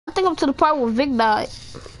think I'm to the part where Vic died.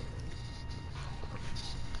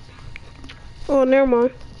 Oh, never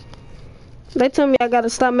mind. They tell me I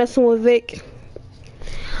gotta stop messing with Vic.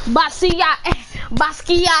 Basquiat.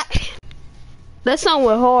 That song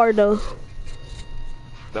went hard though.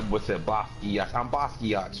 That boy said Basquiat. I'm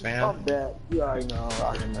Basquiat, fam. I'm bad. You already know.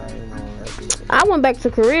 I went back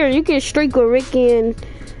to career. You can streak with Ricky and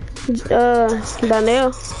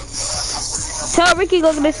Donnell. Tell Ricky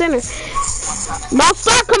go to the center. Don't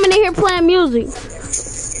start coming in here playing music.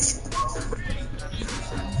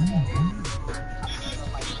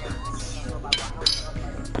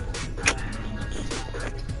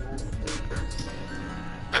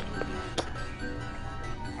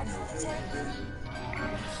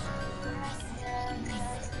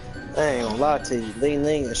 I ain't gonna lie to you. Ling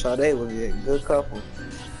Ling and Sade would be a good couple.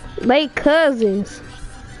 They cousins.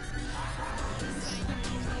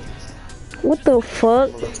 What the fuck?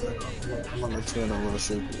 I'm gonna let you in a little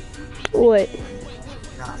secret. What?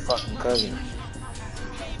 Not fucking cousin.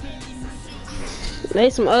 They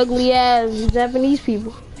some ugly ass Japanese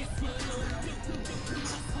people.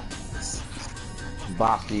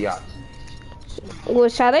 Basquiat. Well,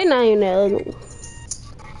 Sade not even that ugly.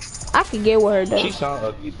 I could get with her though. She sound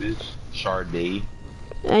ugly, bitch. Sade.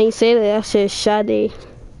 I ain't say that. I said Sade.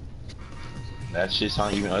 That shit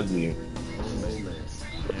sound even uglier.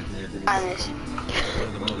 Honest.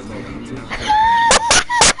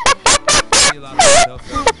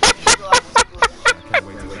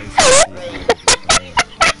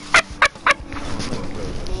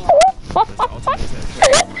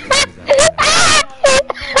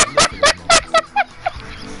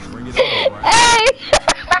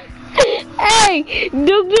 Hey,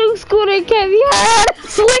 Duke Scooter Kevin had a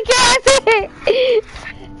slick ass head.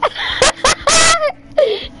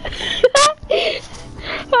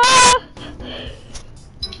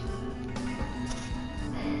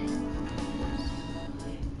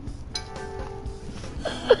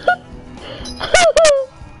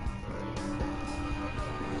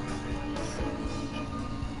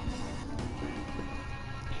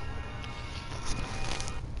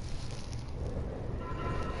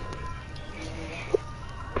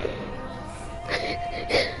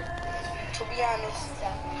 To be honest,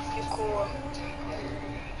 you cool.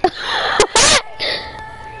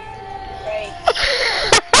 Right.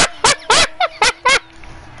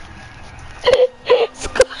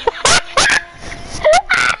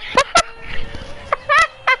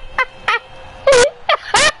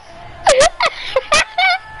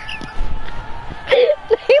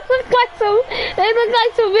 They look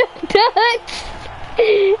like some milk duds.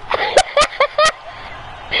 Hey,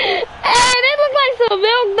 they look like some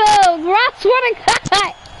milk duds. Bro, I swear to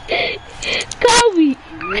God. Kobe.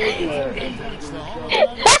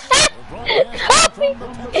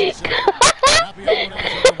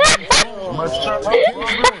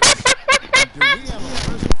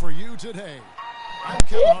 For you today.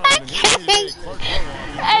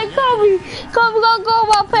 Hey, Kobe, gonna go on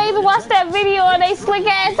my page and watch that video of they slick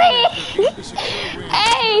ass head.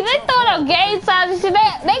 Hey, they throw them game signs and shit.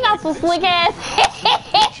 They got some slick ass head.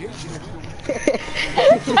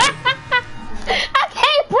 I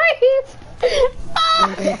can't breathe.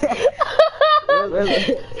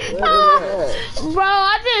 Bro,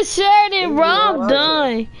 I just shared it, bro. I'm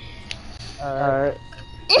done. Alright.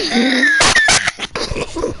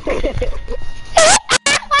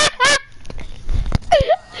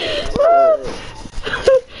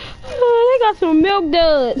 They got some milk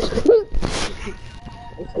duds.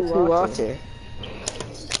 Who watching?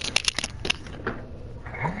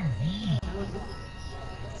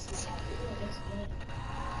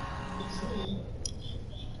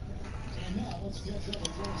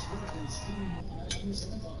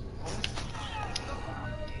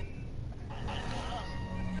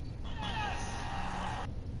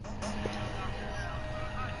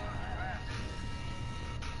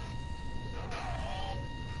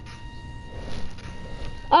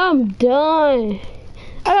 I'm done.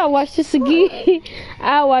 I gotta watch this again.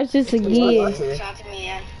 I'll watch this again.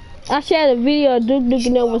 I shared a video of Duke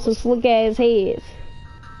duking up with some slick ass heads.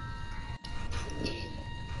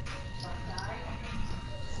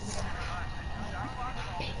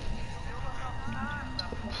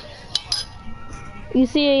 You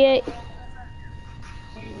see it yet?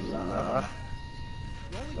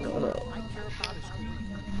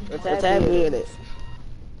 What's happening in it?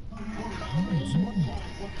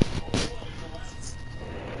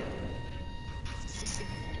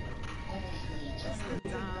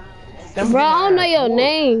 Bro, I don't know your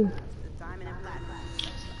name.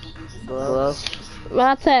 Hello?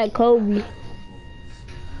 I tagged Kobe.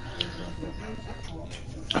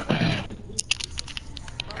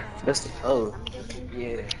 That's the, oh,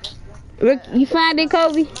 yeah. Rick, you find it,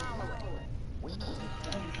 Kobe?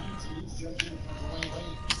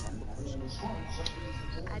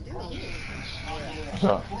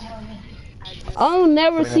 So, I don't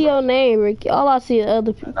never see your name, Ricky. All I see is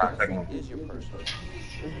other people. nah, second.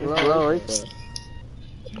 Hello, Rico.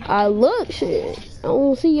 I look shit. I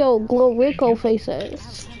don't see your Glow Rico face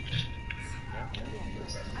ass.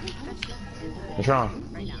 What's wrong?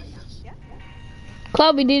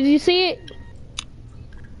 Kobe, did you see it?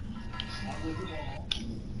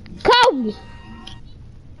 Kobe!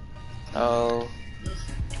 Oh.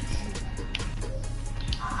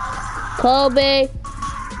 Kobe!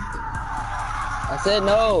 I said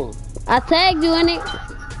no. I tagged you in it.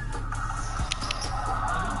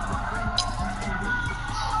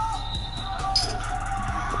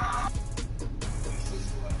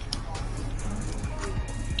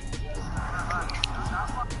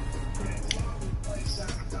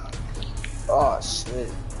 Oh,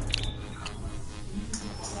 shit.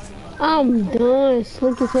 I'm done.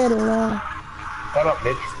 Slick as hell alive. Shut up,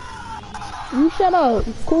 bitch. You shut up.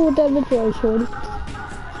 Cool with that bitch right, shorty.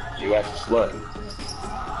 You ass a slut.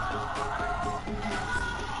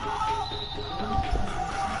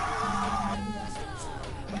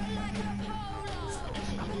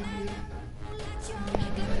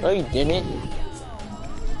 No, you didn't.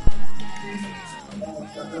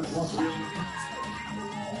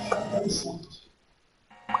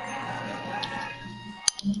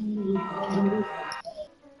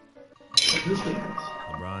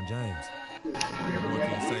 LeBron James. What more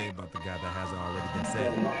can you say about the guy that hasn't already been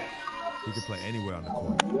said? He can play anywhere on the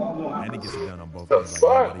court, and he gets it done on both ends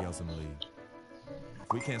like nobody else in the league.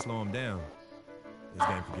 If we can't slow him down, this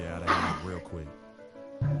game could get out of hand real quick.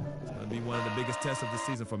 It's gonna be one of the biggest tests of the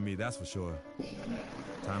season for me, that's for sure.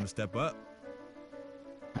 Time to step up.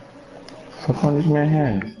 Fuck on this man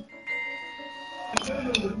hand.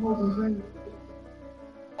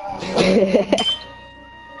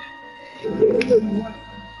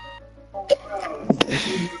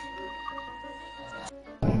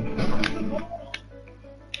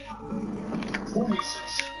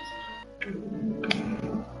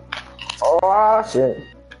 Oh, shit.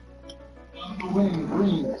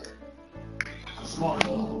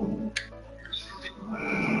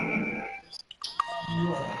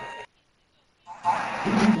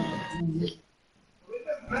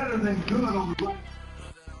 Better than good on the right.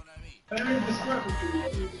 Any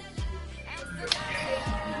discrepancy.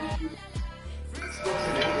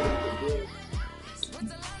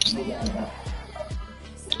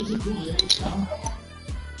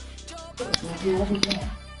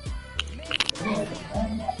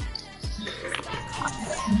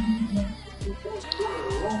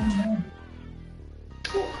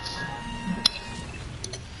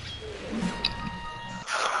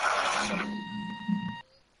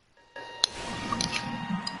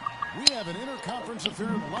 We have an interconference affair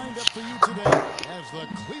lined up for you today as the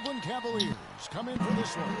Cleveland Cavaliers come in for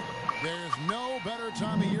this one. There's no better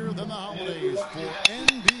time of year than the holidays for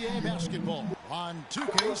NBA basketball on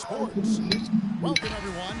 2K Sports. Welcome,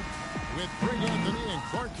 everyone. With Greg Anthony and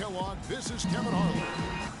Clark Kellogg, this is Kevin Harlan.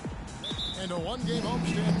 And a one-game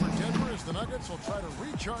homestand for Denver as the Nuggets will try to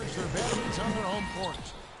recharge their batteries on their home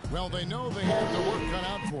court. Well, they know they have their work cut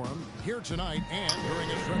out for them here tonight and during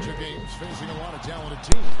a stretch of games facing a lot of talented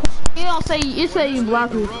teams. You don't say you say you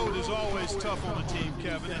block me. The road is always tough on the team,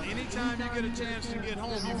 Kevin, and anytime you get a chance to get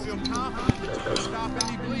home, you feel confident that you can stop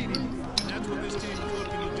any bleeding. And that's what this team is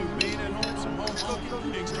looking to do. Being at home, some home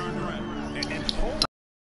cooking, things turned around. And home.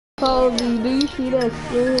 Kobe, do you see that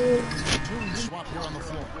shit? Swap here on the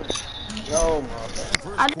floor. Yo, man.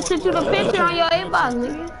 I just sent you the picture on your inbox,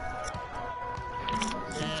 nigga.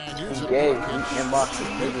 You gay. You inbox it,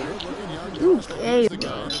 nigga. You gay. The guy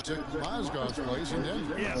that took Mozgov's place in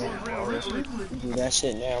Denver. You do that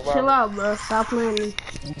shit now, bro. Chill out, bro. Stop playing me.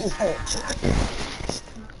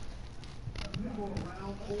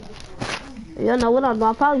 You know what I'm doing?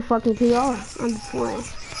 I'll probably fucking kill y'all. I'm just playing.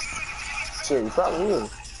 Shit, you probably will.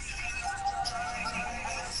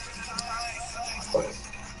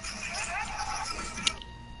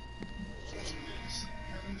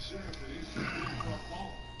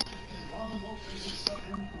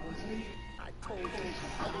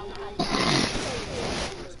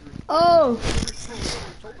 Oh!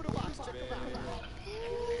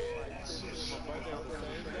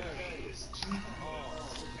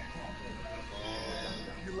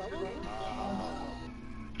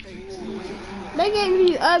 They gave me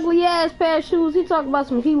these ugly ass pair of shoes. He talking about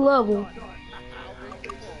some he love them.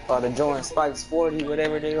 Or the Jordan Spikes 40,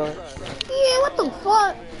 whatever they are. Yeah, what the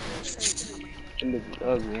fuck? Them bitches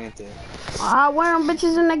ugly, ain't they? I wear them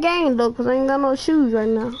bitches in the game though, cause I ain't got no shoes right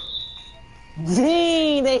now.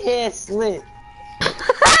 Dang, they head slit.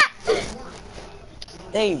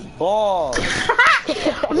 They bald.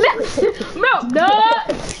 No,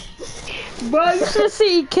 bro, you should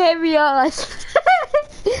see caviars.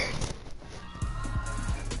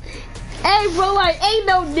 Hey, bro, like, ain't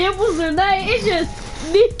no nipples or nothing. It's just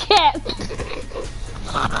kneecap.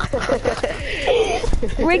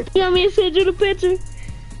 Ricky, you want me to send you the picture?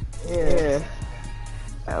 Yeah.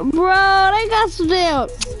 Bro, they got some damn.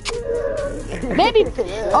 Maybe,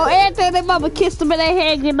 oh, everything they mama kissed them in their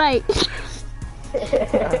head goodnight.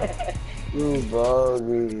 You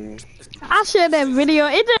buggy. I shared that video.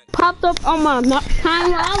 It just popped up on my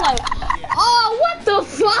timeline. I'm like, oh, what the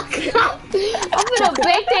fuck? I'm gonna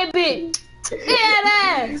bake that bitch.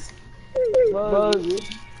 Yeah, ass. Buggy.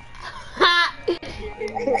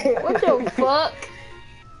 What the fuck?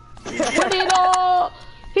 What it all?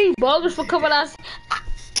 He bogus for coming out.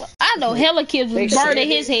 I know hella kids was burning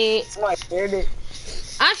his head. Somebody shared it.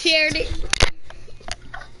 I shared it.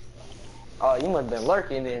 Oh, you must have been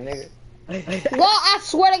lurking there, nigga. Well, I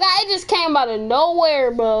swear to God, it just came out of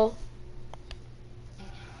nowhere, bro.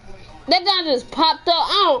 That guy just popped up.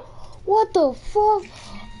 I don't. What the fuck?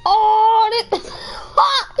 Oh, this.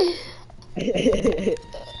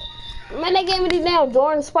 Man, they gave me these damn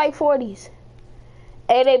Jordan Spike 40s.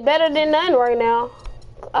 Hey, they better than none right now.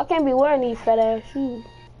 I can't be wearing these fat ass shoes.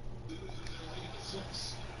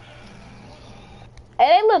 Hey,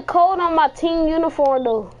 they look cold on my team uniform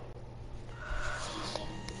though.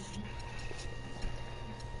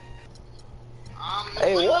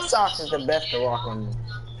 Hey, what socks is the best to rock on you?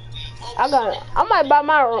 I might buy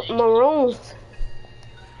my maroons.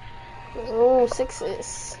 Maroon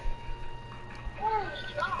 6s.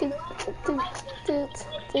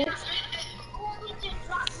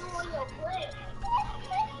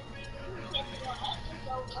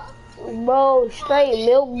 Bro, straight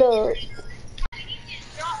milk dub.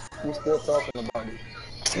 You still talking about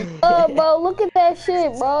it? Bro, look at that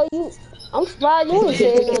shit, bro. I'm surprised you ain't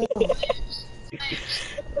saying nothing.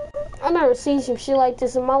 I never seen some shit like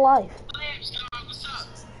this in my life. What's up?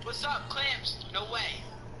 What's up, Clamps? No way.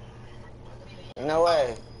 No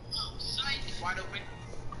way. Wide open.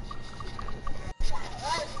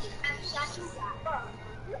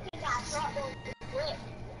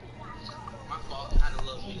 My fault. I had a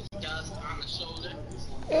little bit of dust on the shoulder.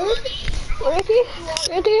 Ricky,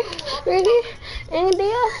 India.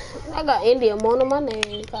 I got India on my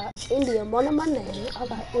name. I got India on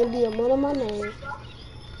my name.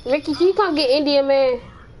 Ricky, can you come get India, man?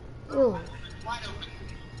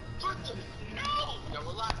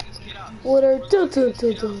 What are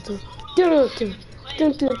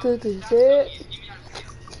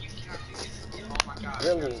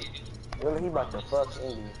Really, he about to fuck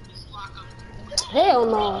India. Hell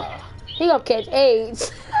no. He gonna catch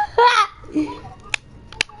AIDS.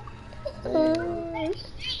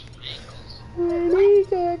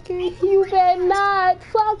 You better not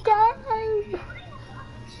fuck her.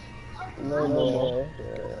 No.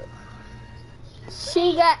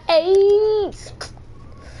 She got AIDS.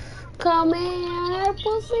 Come here,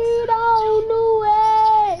 pussy, don't do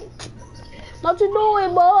it. Don't you do it,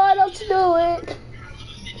 boy, don't you do it.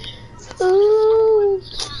 Ooh.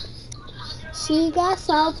 She got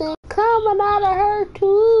something coming out of her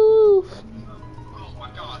tooth. Oh my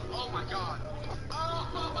god. Oh my god.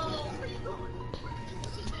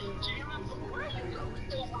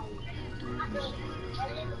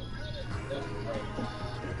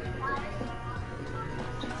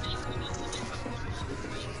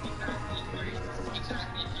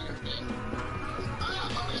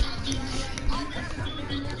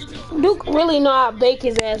 Duke really know how to bake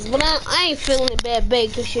his ass, but I ain't feeling it bad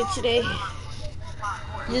baking shit today.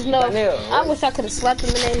 Just know, I wish I could have slapped him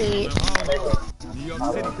in that head. New York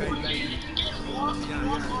City, baby.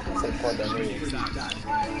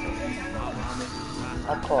 I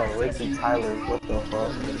call Ricky Tyler. What the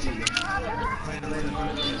fuck?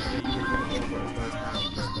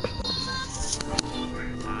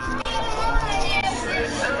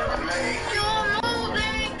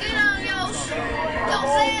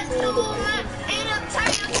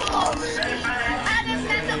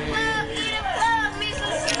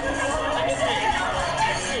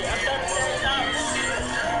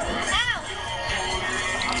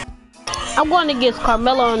 I'm going against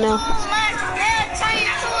Carmelo now.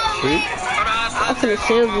 I'm finna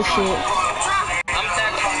sell this shit.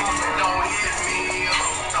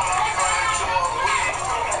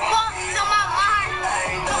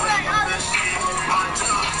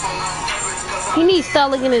 He needs to start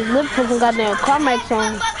looking at his lip for some goddamn Carmex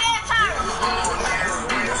on.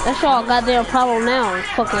 That's y'all goddamn problem now.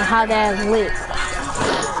 Fucking hot ass lit.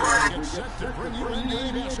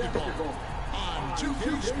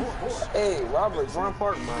 Hey, Robert, Grand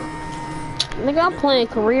Park, man. Nigga, I'm playing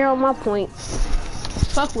career on my points.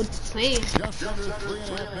 Fuck with the saying.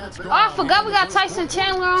 Oh, I forgot we got Tyson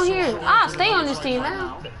Chandler on here. I'll stay on this team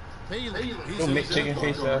now. Who make chicken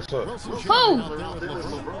face ass up? Who?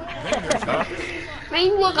 Man,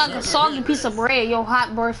 you look like a soggy piece of bread, yo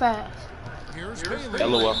hot breath ass.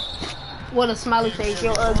 LOL. What a smiley face,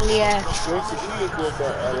 yo ugly ass.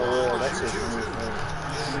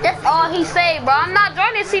 That's all he say, bro. I'm not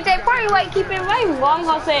joining CJ Party like keep it right. Bro, I'm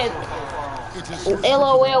gonna say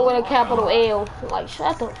LOL with a capital L. Like,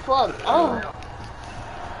 shut the fuck up.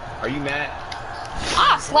 Are you mad?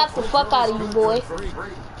 I'll slap the fuck out of you, boy.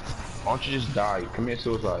 Why don't you just die? Commit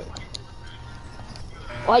suicide.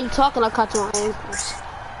 Why you talking? I caught you on ankles.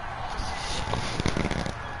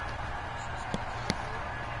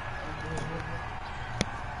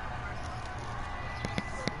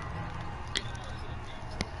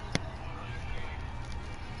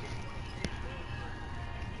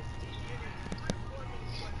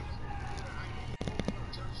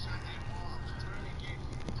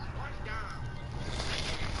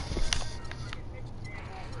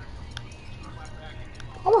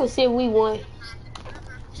 I want to see if we won.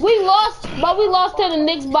 We lost, but we lost to the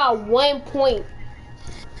Knicks by 1 point.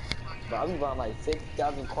 But I be buying like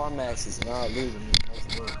 50,000 CarMaxes and I'm losing.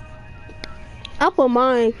 I put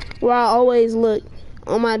mine where I always look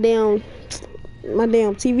on my damn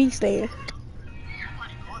TV stand.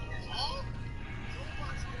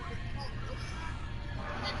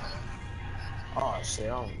 Oh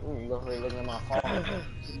shit, I'm looking at my phone.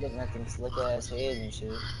 Looking at them slick ass heads and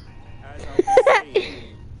shit.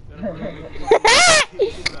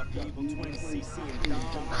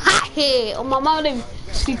 Hot head. Oh my mama, they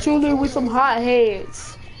see truly with some hot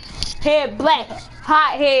heads. Head black,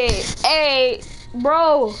 hot head. Hey,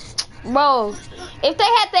 bro. If they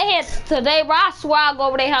had their heads today, bro, I swear I'll go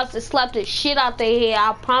over their house and slap the shit out their head.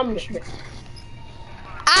 I promise you.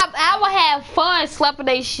 I would have fun slapping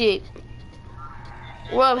their shit.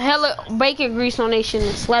 Rub hella bacon grease on their shit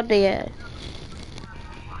and slap their ass.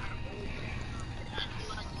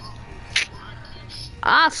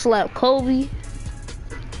 I slap Kobe.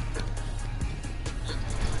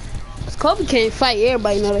 Cause Kobe can't fight.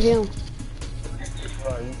 Everybody know him.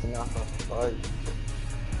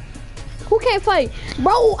 Who can't fight?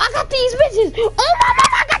 Bro, I got these bitches. Oh my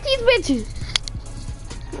mama, I got these bitches.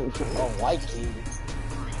 Oh, white kids.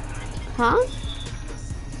 Huh?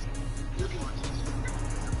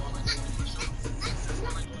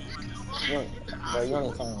 Bro, you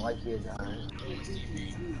only talking white kids out here.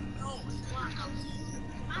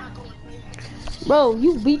 Bro,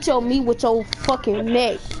 you beat your meat with your fucking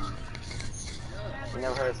neck. I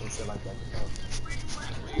never heard some shit like that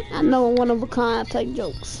before. I know one of a kind type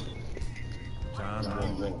jokes. John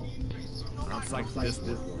Wall. I'm psyched for this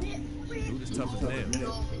dude. Dude is tough as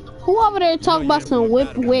nails. Who over there talking about some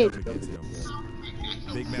whip whip?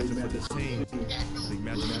 Big matchup for this team. Big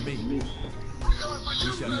matchup for me. We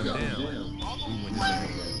shut them down. We win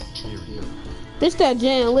this game. Period. This that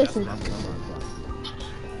jam, listen.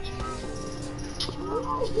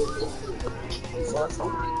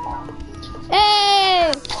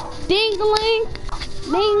 Hey! Ding-a-ling!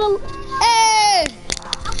 Ding-a-ling! Hey!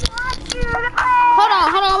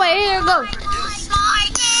 Hold on, wait, here it goes. My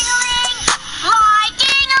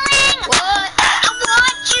ding-a-ling! What? I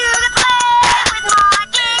want you to play with my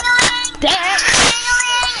ding-a-ling!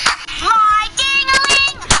 Ding-a-ling! My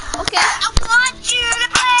ding-a-ling! Okay. I want you to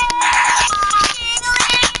play with my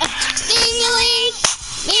ding-a-ling! Ding-a-ling!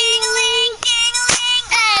 Ding-a-ling! Ding-a-ling!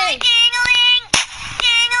 Hey! Ding-a-ling!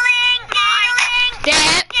 Ding-a-ling! Ding-a-ling!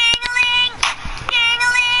 Dad! Ding-a-ling!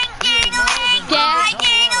 Ding-a-ling! Ding-a-ling! Dad! My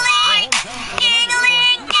ding-a-ling!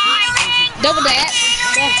 Ding-a-ling! Ding-a-ling! Double dad!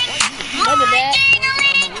 Double dad!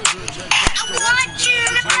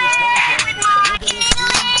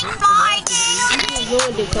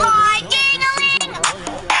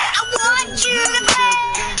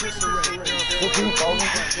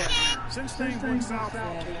 Since things went south, there's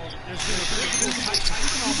been a big impact.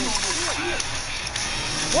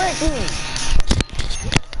 Ricky!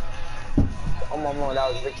 Oh my mom, that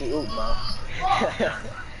was Ricky Oop, bro.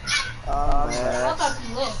 Oh man.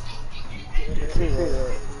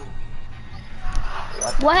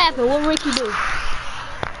 What happened? What Ricky do? I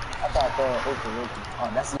thought throwing Oop to Ricky. Oh,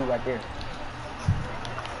 that's you right there.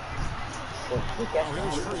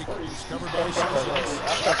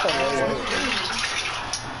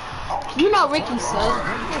 You know Ricky sucks.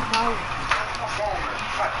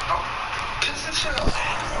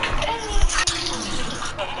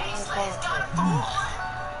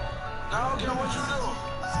 Now get what you do.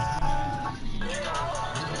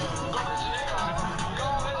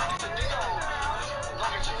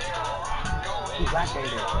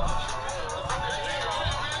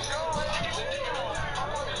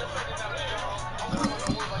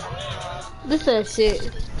 This is shit.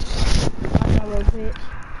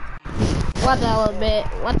 Watch out a little bit.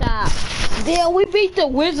 Watch out. Damn, we beat the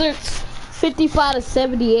Wizards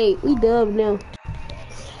 55-78. We dub now.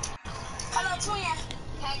 Hello, twin.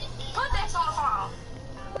 Put that on the phone.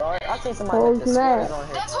 Bro, I think somebody left the sweaters on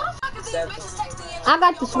here. That's who the fuck is these bitches texting you? I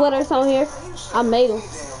got the sweaters on here. I made them. No,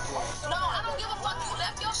 I don't give a fuck. You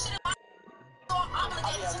left your shit in my so I'm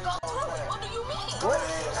obligated to go through it. What do you mean? What?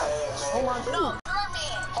 Oh my No, God.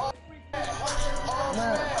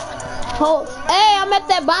 Hey, I'm at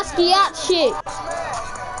that Basquiat shit.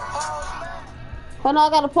 Hold on, I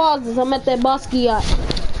gotta pause this. I'm at that Basquiat.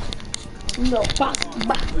 No,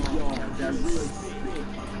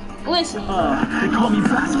 listen. They call me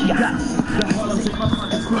Basquiat.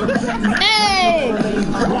 Hey!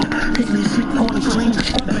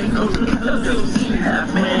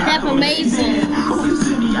 That's amazing.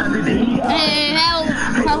 Hey, hell,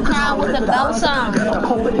 come down with the bell sound.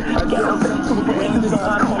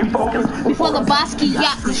 Before the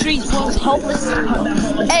Basquiat, the streets was hopeless.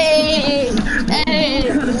 Hey, hey,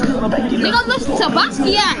 nigga, listen to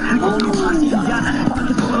Basquiat.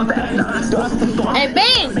 Hey,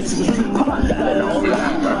 Ben.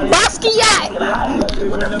 Basquiat.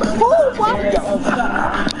 Who?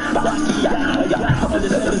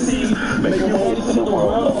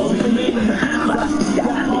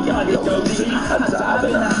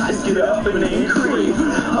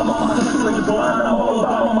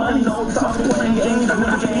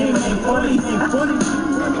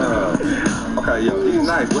 Okay, yo, he's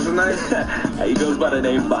nice. What's his name? He goes by the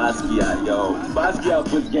name Basquiat, yo. Basquiat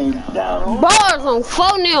puts game down. Bars on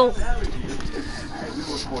phone now.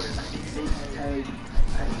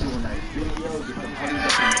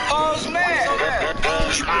 Hoes mad.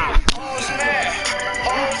 Hoes mad. Hoes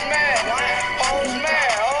mad. Hoes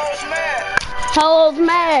mad. Hoes mad. Hoes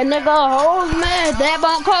mad, nigga. Hoes mad. Dab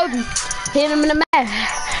on Kobe. Hit him in the mouth.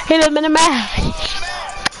 Hit him in the mouth.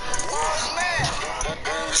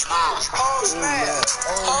 Hoes mad.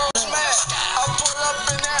 Hoes mad. I pull up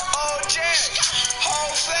in that old jet.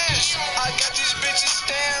 Whole flash. I got these bitches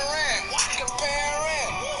staring.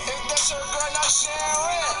 Comparing. If that's your girl, not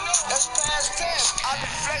sharing. That's past tense. I be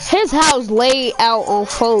flexing. His house laid out on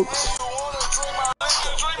folks. But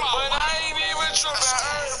I ain't even tripping.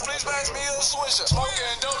 Please pass me a swisher.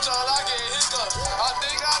 Smoking dope till I get hiccup. I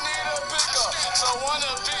think I need a pickup. So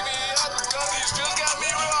wanna pick me up because these pills got me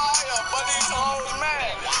real high up. But these hoes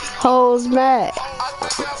mad. Hoes mad. I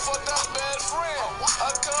think I fucked up best friend. A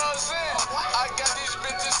cousin. I got these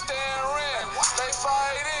bitches staring. They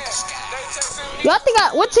fighting. They texting me. Y'all think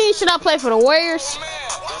what team should I play for? The Warriors?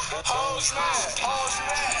 Hoes mad. Hoes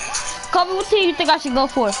mad. Kobe, what team you think I should go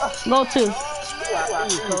for? Go to.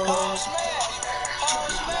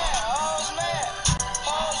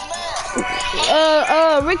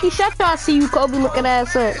 Ricky, shut y'all see you, Kobe, looking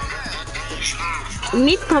ass up. You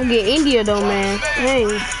need to come get India though, man. Hey.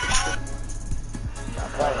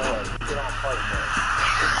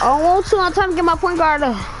 I don't want to. I'm trying to get my point guard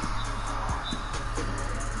up.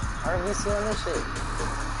 RVC on this shit.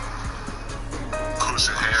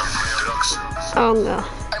 Oh no.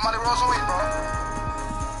 Hey, Monty, roll some weed, bro.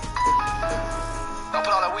 Don't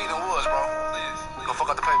put all that weed in woods, bro. Please. Go fuck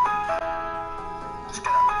up the paper.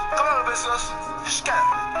 Come on, bitch, sis.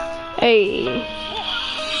 Hey.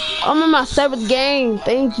 I'm in my 7th game.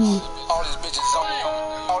 Thank you. All these bitches on me.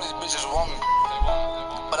 All these bitches want me.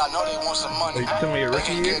 But I know they want some money. Hey, tell me your They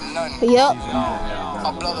rookie ain't year? getting nothing. Yep.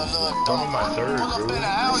 I blow the little dog. I'm my third, Pull up bro. in the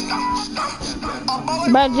house.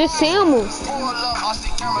 But just see him. Pull up, I see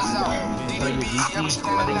cameras out.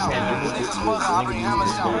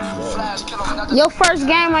 Your first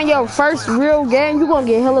game on your first real game, you gonna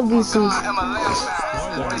get hella VCs.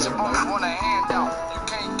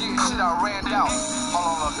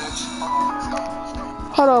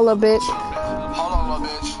 Hold on, little bitch.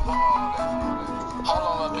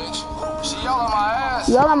 She all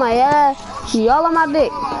on my ass. She all on my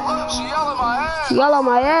dick. She all on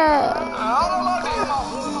my ass.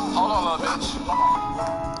 Hold on, little bitch.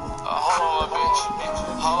 Hold on, little bitch.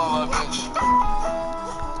 Hold on, little bitch.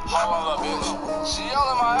 Hold on, little bitch. She all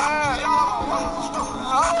on my ass.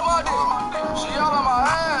 Hold on my dick. She all on my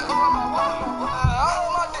ass. Hold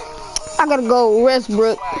on my dick. I gotta go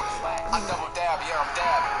Westbrook. I double dab, yeah, I'm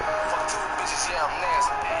dabbing. Fuck 2 bitches, yeah, I'm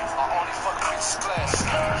nasty. I only fuck bitches classy.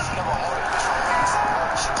 Never hold a bitch for ransom.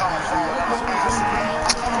 She call my phone, let my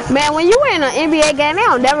ass. Man, when you in an NBA game, they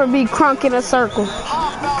don't never be crunk in a circle.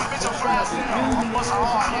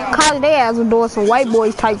 Cause they ass were doing some white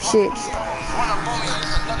boys type shit.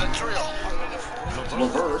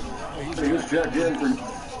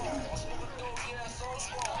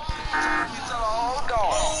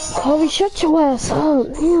 Kobe, shut your ass up.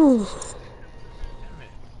 Damn.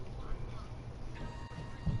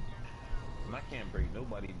 I can't break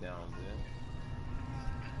nobody down, man.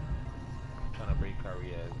 I'm trying to break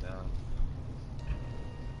Curry ass down.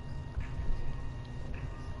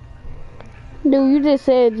 Dude, you just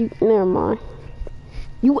said you. Never mind.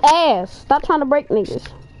 You ass. Stop trying to break niggas.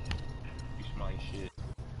 You smell like shit.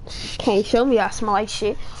 Can't show me I smell like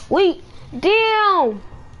shit. Wait. Damn.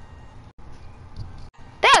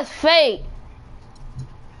 That's fake.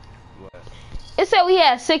 What? It said we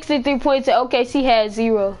had 63 points and OKC had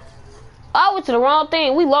 0. I went to the wrong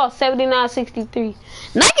thing. We lost 79-63.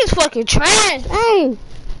 Nike's fucking trash. Hey.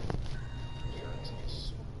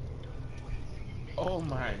 Oh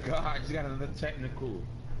my god, I just got another technical.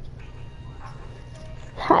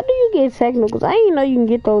 How do you get technicals? I didn't know you can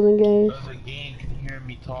get those in games. The game can hear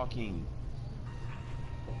me talking.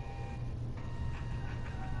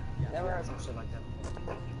 Never heard some shit like that.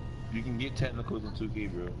 You can get technicals in 2K,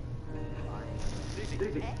 bro.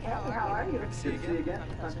 How are you? See you again.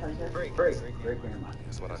 Great.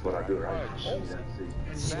 That's what I do, right?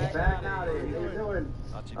 Back now, what are you doing?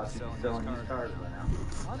 I'll keep selling these cars right now.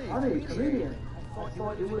 Honey, comedian. I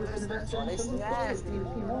thought you would have invested in some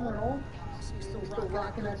more, no? Still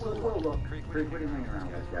rocking that good world up. Pretty hanging around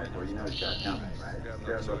with this guy for you know he's got company, right? He's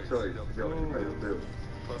got no choice to go and pay the bills.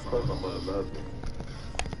 Plus, my mother loves me.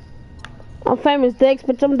 I'm famous Dex,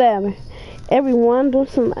 bitch, I'm dabbing. Everyone do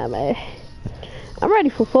some dabbing. I'm ready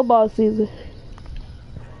for football season.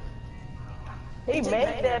 He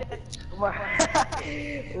made that.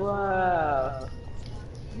 Wow.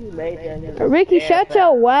 He made that. Ricky, shut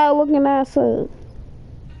your wild looking ass up.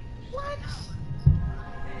 What?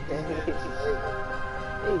 He made it.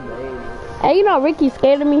 Hey, you know Ricky's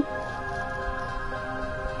scared of me?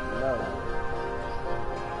 No.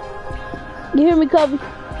 You hear me, Kobe?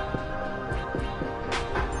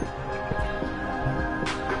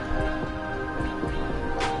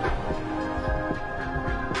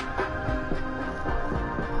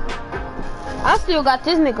 I still got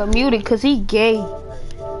this nigga muted cause he gay.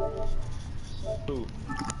 Who?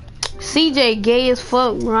 CJ gay as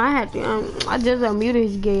fuck, bro. I had to, I just unmuted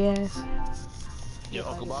his gay ass. Yo,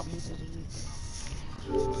 Uncle Bob.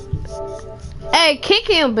 Hey, kick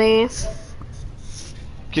him, Vance.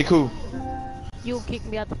 Kick who? You kick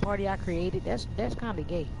me out the party I created. That's kind of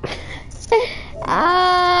gay.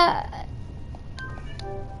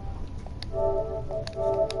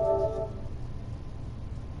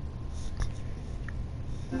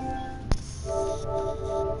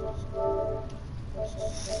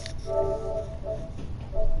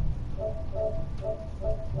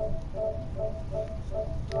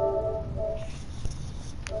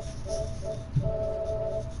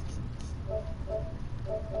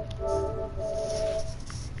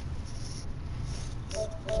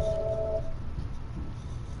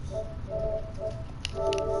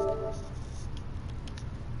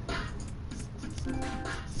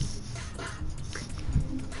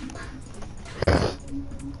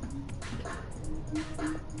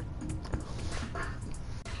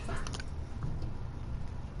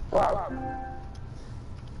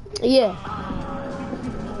 Yeah.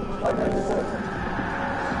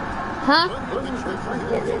 Huh?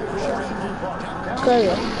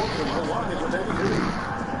 Good.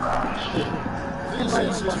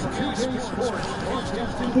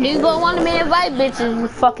 You gonna want me to invite bitches, you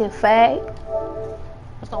fucking fag.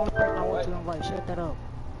 That's the only person I want to invite. Shut that up.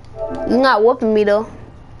 You not whooping me though.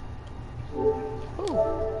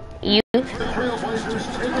 You.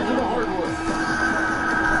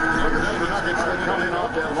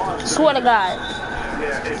 Swear to God.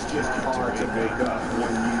 Yeah, it's just hard to make up when you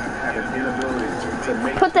have an inability to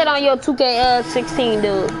make. Put that on your 2K16,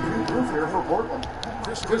 dude. Here for Portland.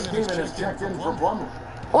 Chris Beeman has checked in for Plummer.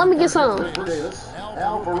 Let me get some.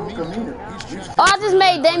 Al Farouk Aminu. Oh, I just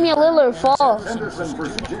made Damian Lillard fall. Henderson for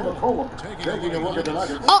CJ McCollum. Taking a look at the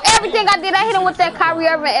Nuggets. Oh, everything I did, I hit him with that Kyrie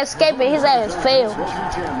Irving escaping. His ass failed.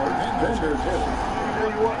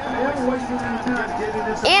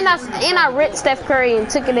 And I ripped Steph Curry and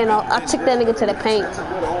took it in. I took that nigga to the paint. That's a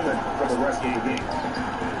good omen for the rest of the game.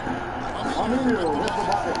 Aminu with the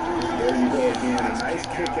bucket. There you go again. A nice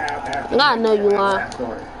kick out after. I know you lying.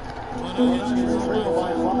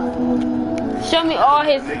 Show me all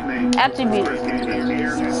his attributes. He's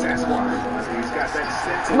got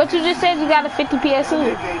that But you just said you got a 50 PSE.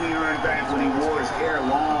 nickname he earned back when he wore his hair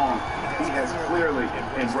long has clearly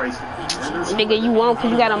embraced it. Nigga, you won't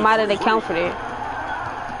because you got a mod that account for that.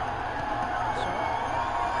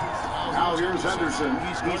 Now here's Henderson.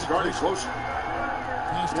 He's guarded closer.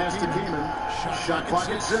 Pass to Keenan. Shot clock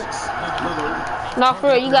at 6. Lillard. No,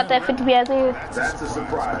 for real, you got that 50 PS in? That's a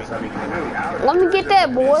surprise. I mean, really out of Let me get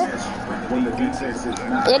that, boy. when the defense is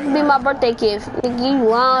not. It could be my birthday gift. Nigga, you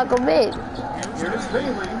lying like a bitch. Here's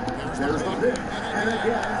Bailey. There's the pick. And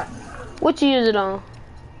again. What you use it on?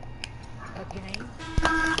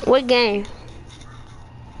 What game?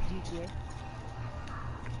 GTA.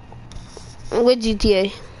 What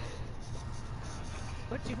GTA?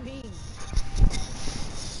 What you mean?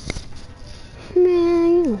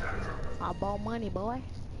 Man, I bought money, boy.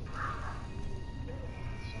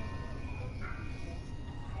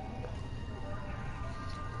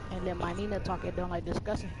 And let my Nina talk, it don't like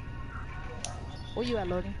discussing. Where you at,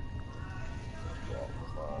 Loading?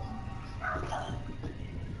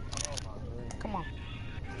 Come on.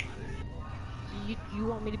 You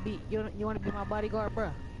want me to be you want to be my bodyguard,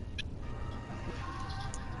 bruh?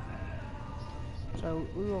 So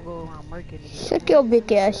we gonna go around murking niggas. shut your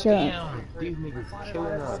big ass up. These niggas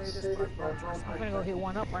killing us. I'm gonna go hit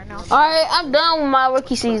one up right now. Alright, I'm done with my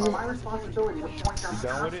rookie season. You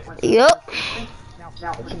done with it? Yep.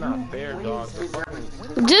 That's not fair, dog.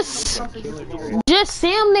 Just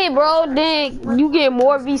sim it, bro. Then you get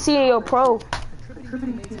more VC in your pro.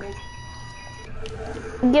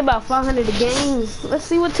 You get about 500 a game. Let's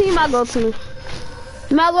see what team I go to.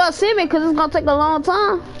 Might as well sim it because it's gonna take a long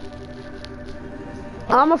time.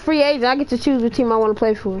 I'm a free agent. I get to choose what team I want to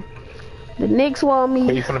play for. The Knicks want me.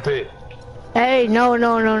 Who you finna pick? Hey, no.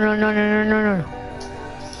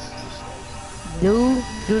 Do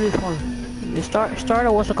this one. The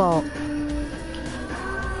starter, what's it called?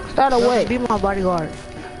 Start away. Be my bodyguard.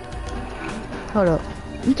 Hold up.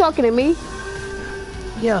 You talking to me?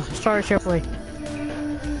 Yeah, start carefully.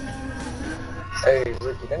 Hey,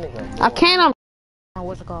 Ricky, that nigga. I can't.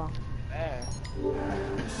 What's it called?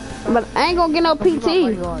 But I ain't gonna get no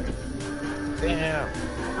PT. Damn.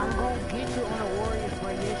 I'm gonna get you on the Warriors,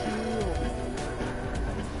 but yes you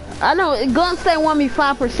will. I know Golden State won me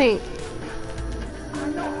 5%. I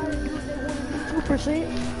know all you do is they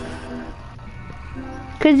want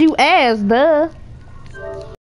 2%. Cause you asked, duh.